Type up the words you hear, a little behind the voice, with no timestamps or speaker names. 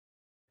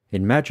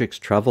In Magix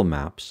Travel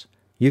Maps,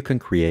 you can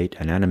create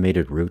an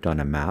animated route on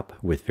a map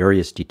with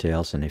various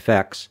details and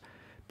effects,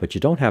 but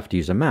you don't have to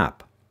use a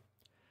map.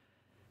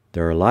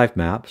 There are live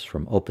maps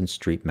from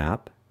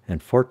OpenStreetMap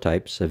and 4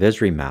 types of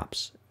Esri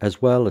maps,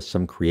 as well as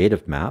some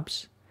creative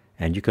maps,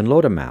 and you can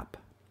load a map.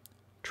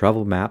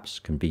 Travel maps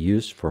can be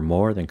used for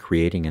more than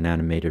creating an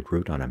animated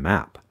route on a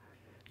map.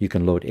 You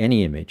can load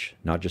any image,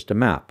 not just a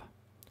map.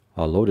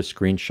 I'll load a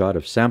screenshot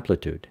of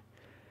Samplitude.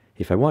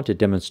 If I want to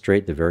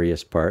demonstrate the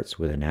various parts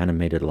with an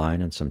animated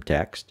line and some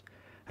text,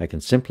 I can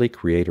simply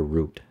create a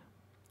route.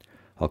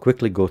 I'll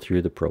quickly go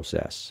through the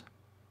process.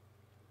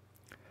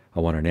 I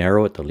want an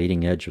arrow at the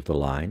leading edge of the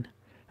line,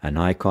 an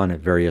icon at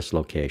various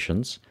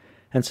locations,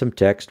 and some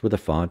text with a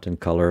font and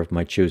color of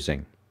my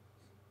choosing.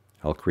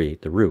 I'll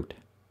create the route.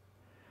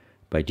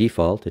 By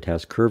default, it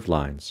has curved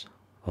lines.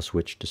 I'll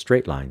switch to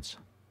straight lines.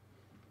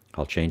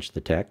 I'll change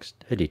the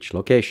text at each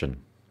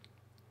location.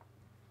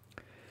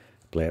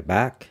 Play it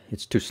back.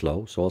 It's too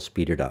slow, so I'll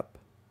speed it up.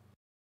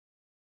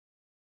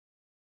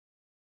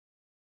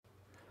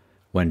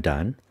 When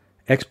done,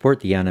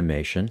 export the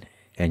animation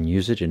and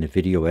use it in a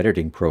video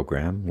editing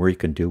program where you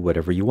can do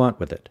whatever you want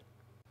with it.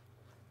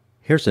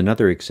 Here's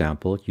another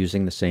example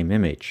using the same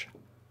image.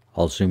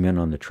 I'll zoom in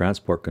on the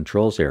transport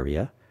controls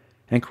area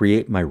and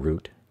create my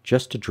route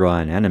just to draw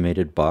an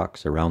animated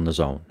box around the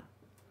zone.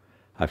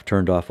 I've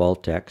turned off all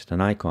text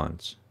and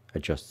icons.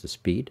 Adjust the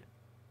speed.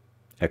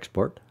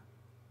 Export.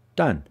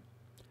 Done.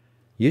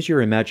 Use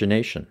your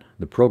imagination.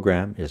 The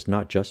program is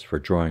not just for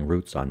drawing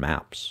routes on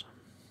maps.